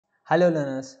Hello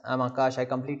learners, I'm Akash. I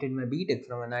completed my BTech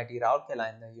from NIT Rourkela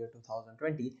in the year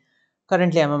 2020.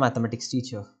 Currently, I'm a mathematics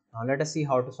teacher. Now let us see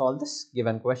how to solve this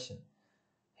given question.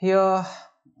 Here,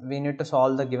 we need to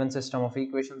solve the given system of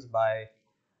equations by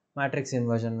matrix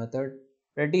inversion method.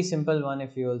 Pretty simple one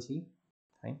if you will see.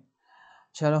 Fine.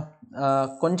 చలో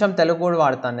కొంచెం తెలుగు కూడా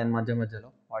వాడతాను నేను మధ్య మధ్యలో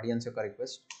audience యొక్క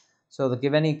request. So the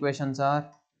given equations are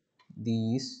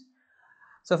these.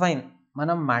 So fine,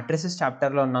 మనం matrices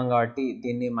చాప్టర్లో ఉన్నాం కాబట్టి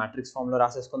దీన్ని మ్యాట్రిక్స్ ఫామ్లో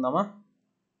రాసేసుకుందామా?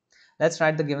 Let's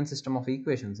write the given system of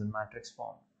equations in matrix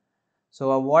form. So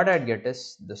what I'd get is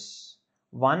this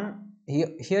 1.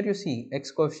 Here you see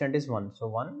x coefficient is 1, so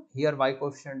 1. Here y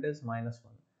coefficient is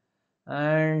 -1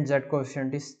 and z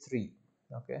coefficient is 3.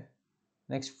 Okay,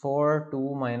 next 4, 2,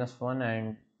 -1 and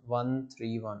 1,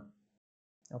 3, 1.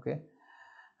 Okay,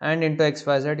 and into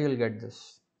xyz you'll get this.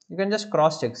 You can just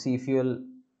cross check, see if you'll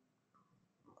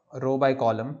row by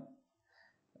column.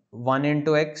 1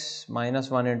 into x minus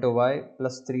 1 into y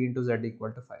plus 3 into z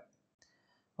equal to 5.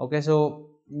 Okay, so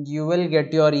you will get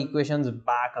your equations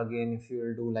back again if you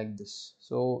will do like this.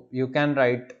 So you can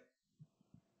write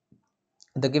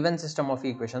the given system of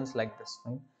equations like this.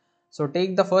 Right? So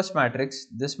take the first matrix,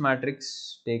 this matrix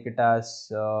take it as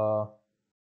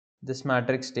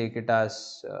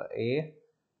A,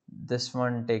 this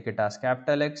one take it as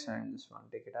capital X, and this one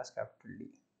take it as capital D.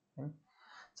 Okay?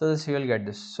 So this you will get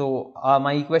this. So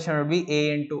my equation will be A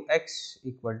into x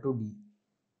equal to D.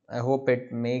 I hope it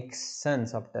makes sense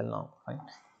up till now. Fine.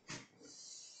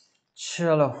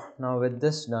 Chalo, now with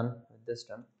this done,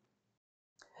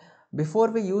 before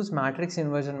we use matrix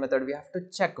inversion method, we have to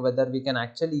check whether we can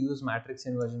actually use matrix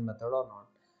inversion method or not.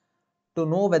 To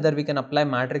know whether we can apply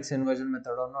matrix inversion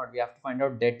method or not, we have to find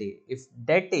out det A. If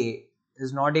det A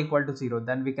is not equal to 0,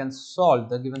 then we can solve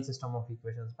the given system of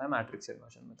equations by matrix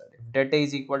inversion method. If det A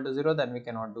is equal to 0, then we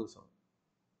cannot do so.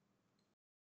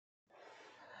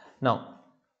 Now,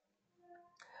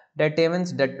 det A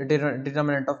means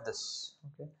determinant of this.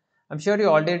 Okay, I'm sure you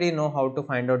already know how to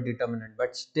find out determinant,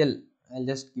 but still I'll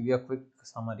just give you a quick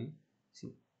summary.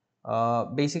 See,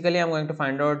 basically I'm going to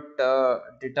find out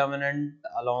determinant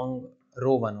along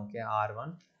row 1. Okay, R1.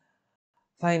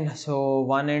 Fine. So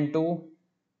 1 into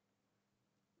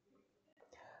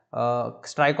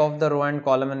strike off the row and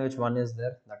column in which 1 is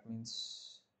there. That means,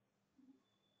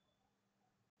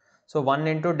 so 1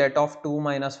 into det of 2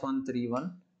 minus 1, 3, 1,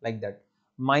 like that.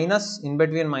 Minus, in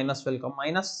between minus will come.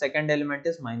 Minus, second element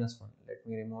is -1. Let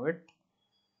me remove it.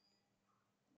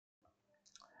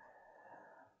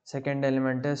 Second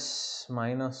element is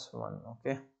 -1.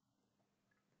 Okay,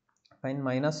 fine.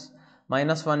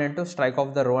 Minus 1 into strike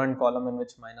off the row and column in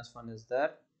which -1 is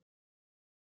there.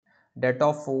 Det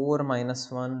of 4 minus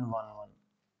 1, 1, 1.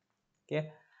 Okay,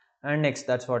 and next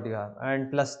that's what you have, and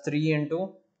plus 3 into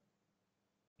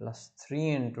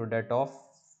det of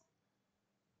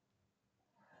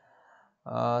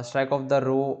strike of the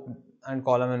row and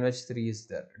column in which 3 is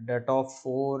there. Det of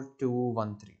 4, 2,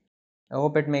 1, 3. I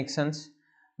hope it makes sense.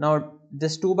 Now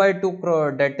this 2 by 2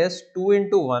 det is 2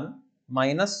 into 1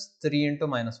 minus 3 into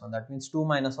 -1. That means 2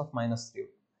 minus of -3.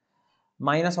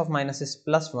 Minus of minus is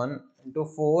plus 1 into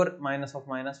 4 minus of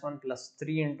 -1 plus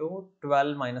 3 into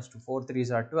 12 minus 2. 4 3s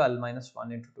are 12 minus 1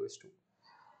 into 2 is 2.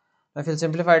 If you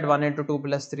simplify it, 1 into 2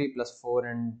 plus 3 plus 4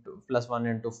 into plus 1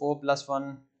 into 4 plus 1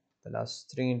 plus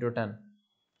 3 into 10.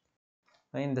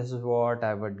 I mean, this is what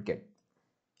I would get.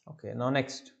 Okay, now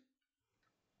next.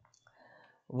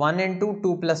 1 into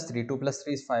 2 plus 3. 2 plus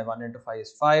 3 is 5. 1 into 5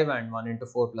 is 5 and 1 into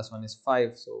 4 plus 1 is 5.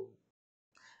 So,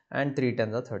 and 3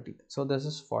 10s are 30. So this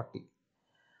is 40.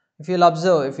 If you'll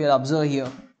observe here,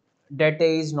 det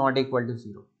A is not equal to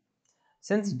 0.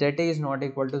 Since det A is not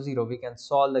equal to 0, we can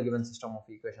solve the given system of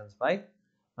equations by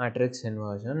matrix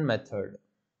inversion method.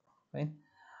 Right?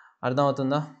 Ardham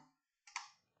avutunda?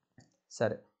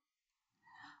 Sare.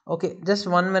 Okay, just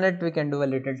 1 minute we can do a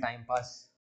little time pass.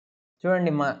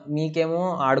 చూడండి, మీకేమో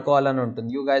ఆడుకోవాలని ఉంటుంది,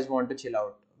 you guys want to chill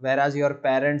out, whereas your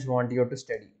parents want you to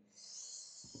study.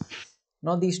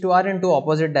 Now these two are in two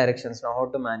opposite directions. Now how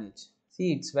to manage? See,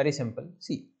 it's very simple.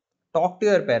 See, talk to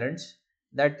your parents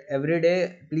that every day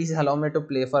please allow me to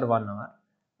play for 1 hour,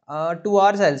 2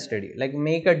 hours I'll study. Like,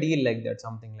 make a deal like that,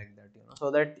 something like that, you know, so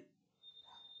that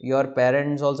your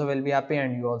parents also will be happy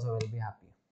and you also will be happy.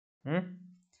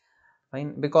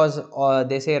 Fine, because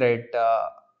they say, right,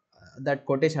 that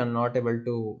quotation, I'm not able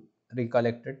to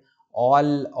recollect it,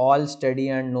 all study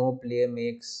and no play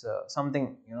makes something,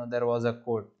 you know, there was a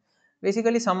quote.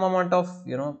 Basically some amount of,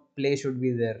 you know, play should be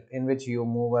there, in which you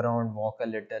move around, walk a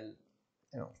little,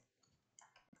 you know.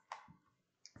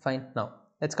 Fine, now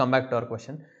let's come back to our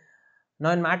question.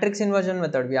 Now in matrix inversion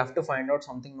method, we have to find out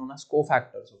something known as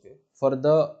cofactors. Okay, for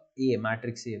the A,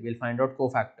 matrix A. We'll find out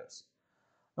cofactors.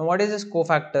 Now what is this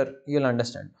cofactor? You'll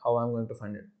understand how I'm going to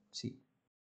find it. See,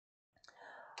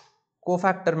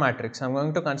 cofactor matrix. I'm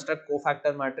going to construct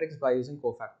cofactor matrix by using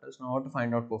cofactors. Now how to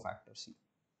find out cofactors? See,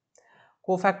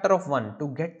 cofactor of 1. To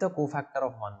get the cofactor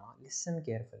of 1, listen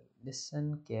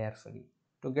carefully.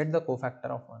 To get the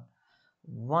cofactor of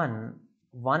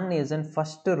 1 is in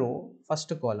first row,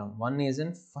 first column. 1 is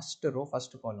in first row,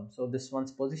 first column. So this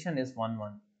one's position is 1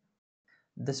 1.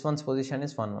 This one's position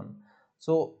is 1 1.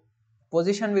 So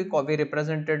position we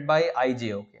represented by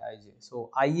ij. Okay, ij. So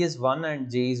I is 1 and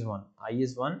j is 1. I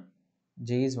is 1,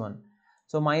 j is 1.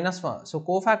 So minus 1. So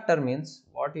cofactor means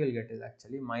what you will get is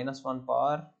actually minus 1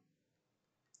 power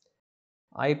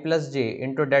I plus j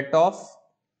into det of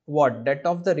what? Det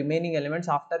of the remaining elements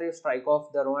after you strike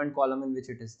off the row and column in which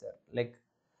it is there. Like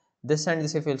this and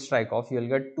this, if you will strike off, you will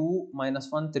get 2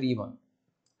 minus 1 3 1.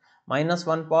 Minus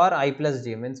 1 power I plus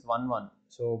j means 1 1.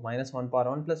 So minus 1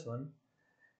 power 1 plus 1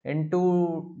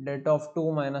 into det of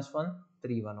 2 minus 1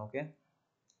 3 1. Okay.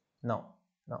 Now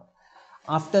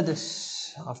after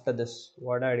this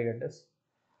what I get is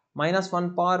minus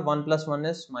 1 power 1 plus 1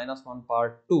 is minus 1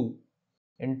 power 2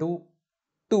 into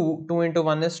 2 into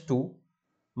 1 is 2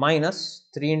 minus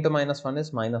 3 into minus 1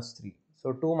 is minus 3.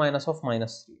 So 2 minus of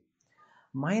minus 3.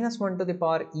 Minus 1 to the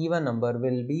power even number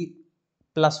will be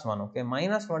plus 1. Okay,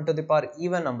 minus 1 to the power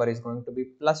even number is going to be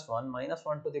plus 1. Minus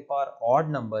 1 to the power odd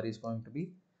number is going to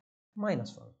be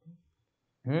minus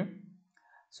 1.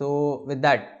 So with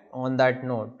that, on that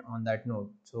note,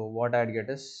 so what I'd get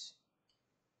is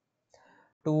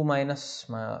 2 minus,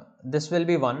 this will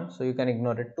be 1, so you can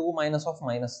ignore it. 2 minus of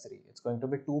minus 3, it's going to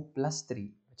be 2 plus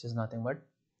 3, which is nothing but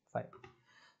 5.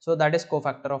 So that is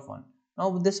cofactor of 1.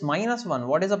 Now this minus 1,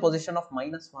 what is the position of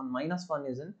minus 1? Minus 1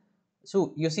 is in,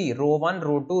 so you see row 1,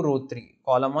 row 2, row 3,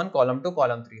 column 1, column 2,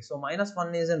 column 3. So minus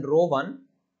 1 is in row 1,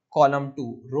 column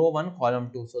 2, row 1, column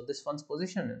 2. So this one's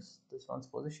position is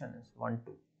 1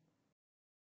 2.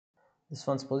 This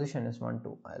one's position is 1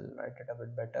 2. I'll write it a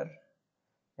bit better.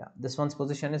 Yeah, this one's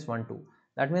position is 1 2.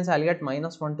 That means I'll get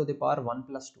minus 1 to the power 1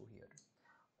 plus 2 here.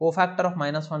 Cofactor of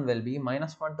minus 1 will be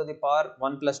minus 1 to the power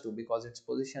 1 plus 2 because its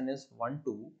position is 1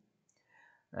 2.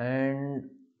 And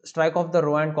strike off the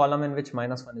row and column in which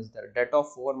minus 1 is there. Det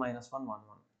of 4 minus 1 1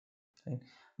 1. Okay.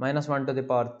 Minus 1 to the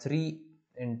power 3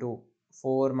 into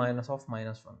 4 minus of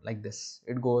minus 1, like this.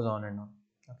 It goes on and on.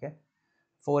 Okay.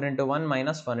 4 into 1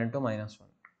 minus 1 into minus 1.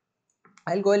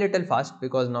 I'll go a little fast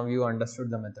because now you understood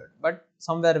the method, but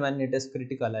somewhere when it is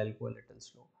critical, I'll go a little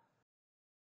slow.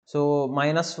 So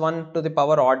minus 1 to the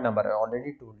power odd number, I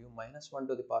already told you, minus 1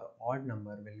 to the power odd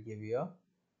number will give you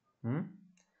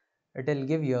it will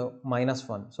give you minus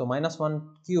 1. So minus 1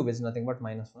 cube is nothing but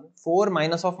minus 1. 4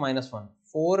 minus of minus 1,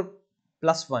 4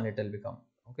 plus 1 it will become.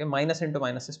 Okay, minus into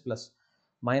minus is plus,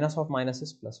 minus of minus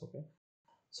is plus. Okay,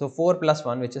 so 4 plus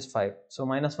 1, which is 5. So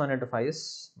minus 1 into 5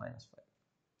 is minus 5.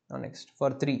 Now next,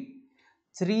 for 3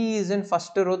 is in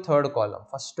first row, third column.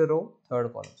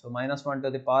 So minus 1 to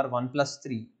the power 1 plus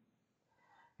 3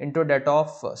 into det of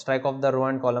strike of the row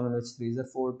and column in which 3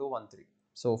 is 4 2 1 3.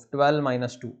 So 12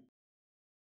 minus 2,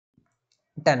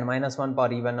 10, minus 1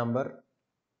 power even number.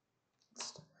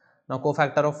 Now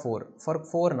cofactor of 4. For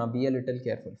 4 now be a little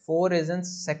careful. 4 is in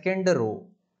second row,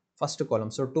 first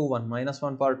column. So 2 1, minus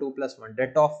 1 power 2 plus 1.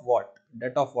 Det of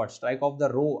what? Strike of the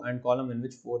row and column in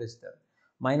which 4 is there.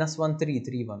 Minus 1 3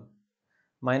 3 1.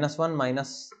 Minus 1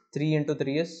 minus 3 into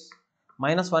 3 is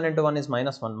minus 1 into 1 is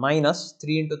minus 1, minus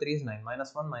 3 into 3 is 9,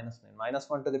 minus 1 minus 9, minus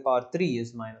 1 to the power 3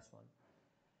 is minus 1,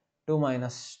 2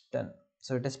 minus 10,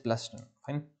 so it is plus 10.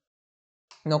 Fine.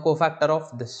 Now cofactor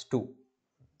of this 2.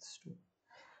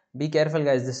 Be careful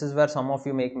guys, this is where some of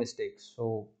you make mistakes,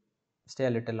 so stay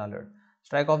a little alert.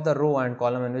 Strike of the row and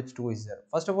column in which 2 is there.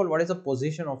 First of all, what is the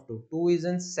position of 2? 2 is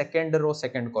in second row,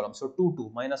 second column. So 2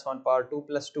 2, minus 1 power 2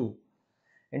 plus 2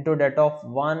 into det of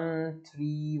 1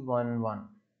 3 1 1.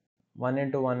 1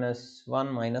 into 1 is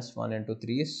 1, minus 1 into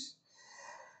 3 is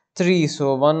 3.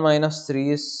 So 1 minus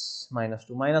 3 is minus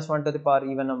 2. Minus 1 to the power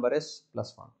even number is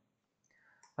plus 1.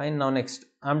 Fine. Now next,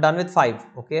 I am done with 5.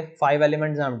 Okay, 5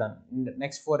 elements I am done.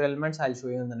 Next 4 elements I will show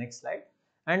you in the next slide.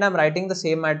 And I am writing the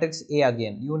same matrix A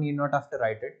again. You need not have to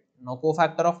write it. Now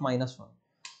cofactor of minus 1.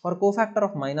 For cofactor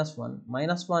of minus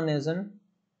 1 is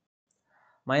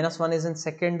in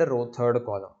second row, third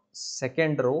column.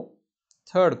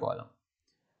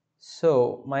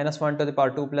 So minus 1 to the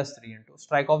power 2 plus 3 into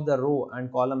strike of the row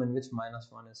and column in which minus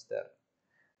 1 is there.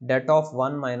 Det of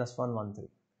 1 minus 1 1 3.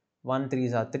 1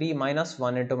 3s are 3, minus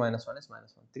 1 into minus 1 is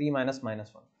minus 1. 3 minus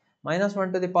minus 1. Minus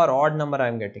 1 to the power odd number I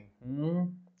am getting.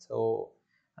 So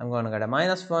I'm going to get a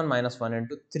minus 1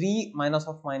 into 3 minus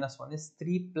of minus 1 is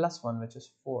 3 plus 1, which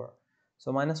is 4.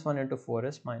 So minus 1 into 4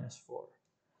 is minus 4.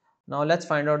 Now let's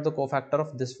find out the cofactor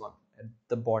of this one at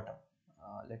the bottom.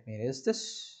 Let me erase this.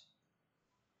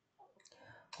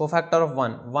 Cofactor of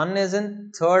 1. 1 is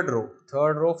in third row,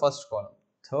 first column.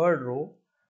 Third row,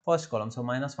 first column. So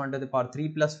minus 1 to the power 3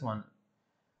 plus 1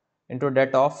 into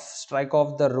det of, strike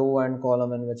off the row and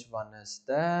column in which 1 is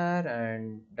there,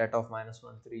 and det of minus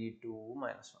 1, 3, 2,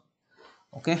 minus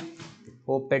 1. Okay,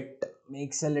 hope it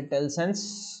makes a little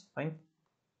sense. Fine.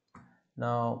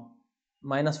 Now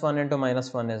minus 1 into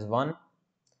minus 1 is 1,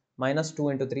 minus 2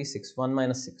 into 3, 6, 1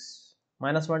 minus 6,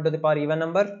 minus 1 to the power even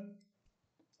number,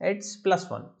 it's plus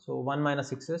 1, so 1 minus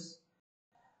 6 is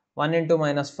 1 into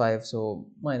minus 5, so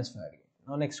minus 5.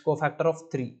 Now next, cofactor of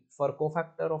 3. For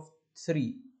cofactor of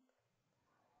 3,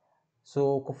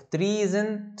 so 3 is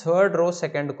in third row,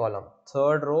 second column.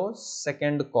 Third row,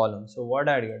 second column. So what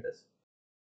I get is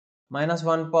minus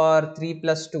 1 power 3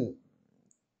 plus 2.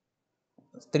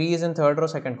 3 is in third row,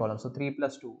 second column. So 3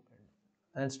 plus 2.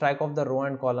 And strike off the row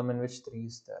and column in which 3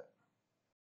 is there.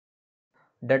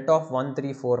 Det of 1,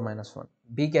 3, 4 minus 1.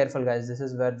 Be careful, guys. This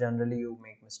is where generally you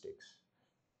make mistakes.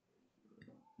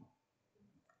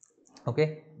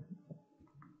 Okay.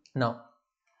 Now,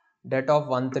 det of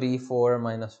 1, 3, 4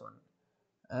 minus 1.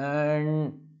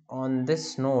 And on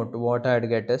this note, what I'd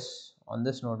get is, 1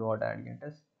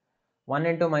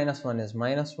 into minus 1 is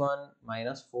minus 1,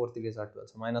 minus 4 3 is 12.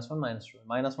 So minus 1, minus 2.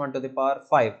 Minus 1 to the power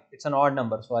 5. It's an odd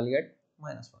number, so I'll get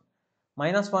minus 1.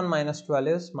 Minus 1 minus 12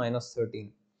 is minus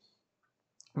 13.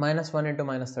 Minus 1 into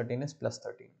minus 13 is plus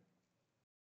 13.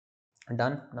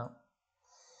 Done now.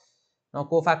 Now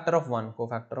cofactor of 1. For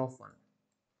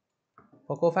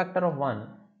cofactor of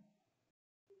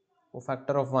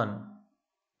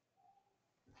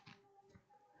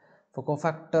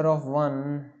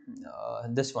 1,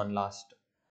 this one last.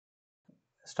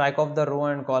 Strike off the row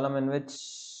and column in which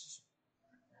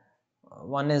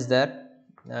 1 is there,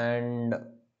 and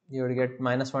you will get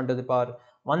minus 1 to the power,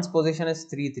 1's position is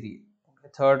 3, 3. Okay,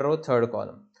 third row, third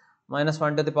column. Minus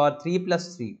 1 to the power 3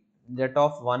 plus 3, that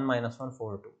of 1 minus 1,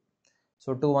 4, 2.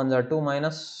 So 2 ones are 2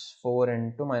 minus 4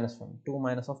 into minus 1. 2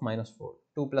 minus of minus 4.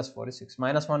 2 plus 4 is 6.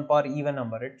 Minus 1 power even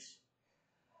number, it's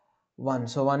 1.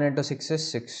 So 1 into 6 is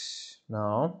 6.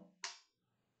 Now,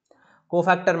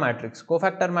 cofactor matrix.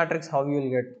 Cofactor matrix, how you will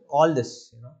get all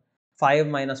this, 5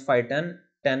 minus 5, 10.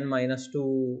 10 minus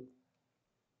 2,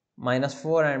 minus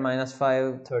 4, and minus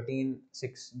 5, 13,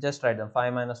 6. Just write them.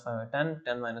 5 minus 5, 10.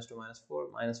 10 minus 2, minus 4.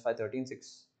 Minus 5, 13,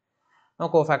 6. Now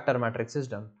cofactor matrix is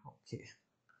done. Okay.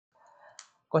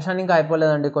 Question ఇంకా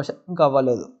అయిపోలేదండి, question ఇంకా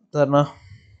అవ్వలేదు. తర్నా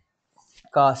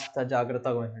కాస్త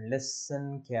జాగ్రత్తగా వినండి. Listen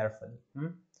carefully.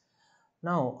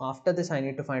 Now after this I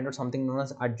need to find out something known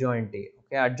as adjoint A.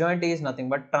 Okay, adjoint A is nothing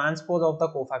but transpose of the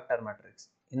cofactor matrix.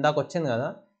 ఇందాక వచ్చింది కదా,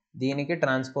 దీనికి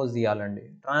ట్రాన్స్పోజ్ తీయాలండి.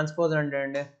 ట్రాన్స్పోజ్ అంటే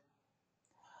అండి,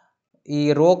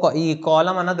 ఈ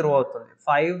కాలం అన్నది రో అవుతుంది.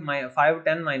 5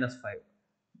 10 minus 5,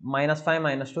 minus 5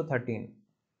 minus 2 13,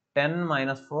 10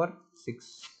 minus 4 6.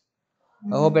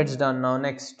 I hope it's done. Now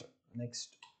next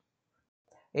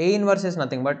A inverse is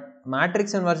nothing but matrix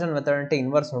inversion method ante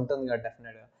inverse ఉంటుంది కదా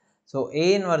definitely. So A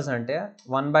inverse ante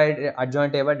 1 by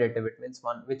adjoint A by det A,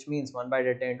 which means 1 by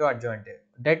det A into adjoint A.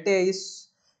 Det A is,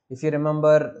 if you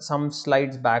remember some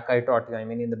slides back I taught you, I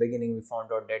mean in the beginning we found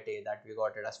out det A, that we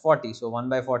got it as 40. So 1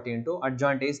 by 40 into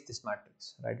adjoint A is this matrix.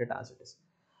 Write it as it is.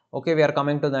 Okay, we are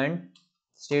coming to the end.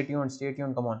 Stay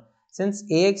tuned, come on. Since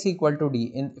Ax equal to D,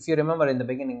 if you remember in the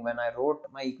beginning when I wrote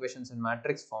my equations in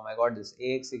matrix form, I got this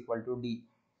Ax equal to D.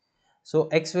 So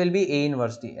x will be A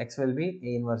inverse D.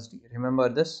 Remember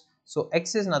this. So x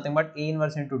is nothing but A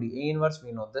inverse into D. A inverse,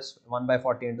 we know this, 1 by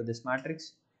 40 into this matrix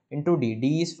into D. D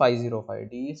is 505.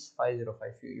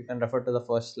 You can refer to the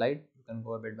first slide. You can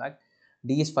go a bit back.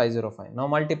 D is 505. Now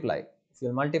multiply. If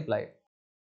you multiply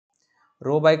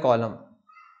row by column,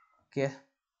 okay,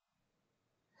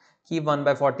 keep 1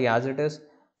 by 40 as it is.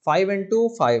 5 into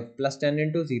 5 plus 10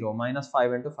 into 0 minus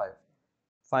 5 into 5.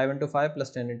 5 into 5 plus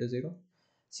 10 into 0.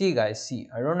 See guys,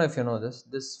 I don't know if you know this.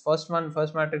 This first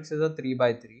matrix is a 3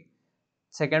 by 3.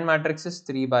 Second matrix is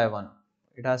 3 by 1.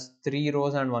 It has 3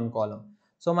 rows and 1 column.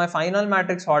 So my final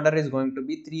matrix order is going to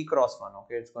be 3 cross 1.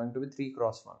 Okay, it's going to be 3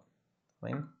 cross 1.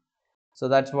 Fine. So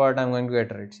that's what I'm going to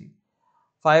iterate. See,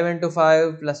 5 into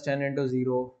 5 plus 10 into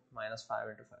 0 minus 5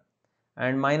 into 5.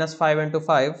 And minus 5 into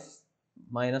 5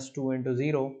 minus 2 into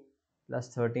 0 plus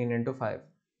 13 into 5.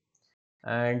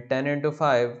 And 10 into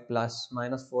 5 plus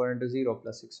minus 4 into 0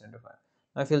 plus 6 into 5.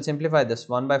 Now if you'll simplify this,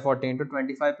 1 by 40 into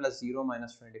 25 plus 0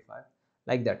 minus 25,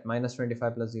 like that, minus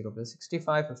 25 plus 0 plus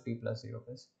 65, 50 plus 0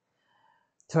 plus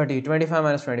 30, 25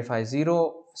 minus 25 is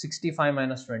 0, 65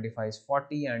 minus 25 is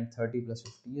 40, and 30 plus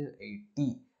 50 is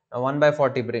 80. Now 1 by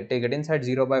 40, take it inside,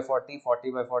 0 by 40,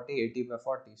 40 by 40, 80 by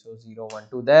 40, so 0, 1,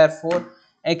 2. Therefore,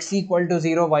 x equal to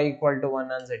 0, y equal to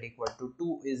 1, and z equal to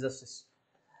 2 is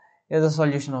the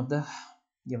solution of the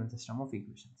given system of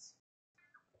equations.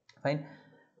 Fine.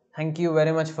 Thank you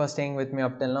very much for staying with me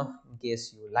up till now. In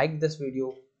case you like this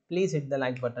video, please hit the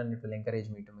like button. It will encourage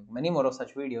me to make many more of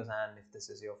such videos, and if this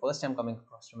is your first time coming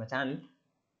across to my channel,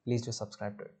 please do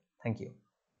subscribe to it. Thank you.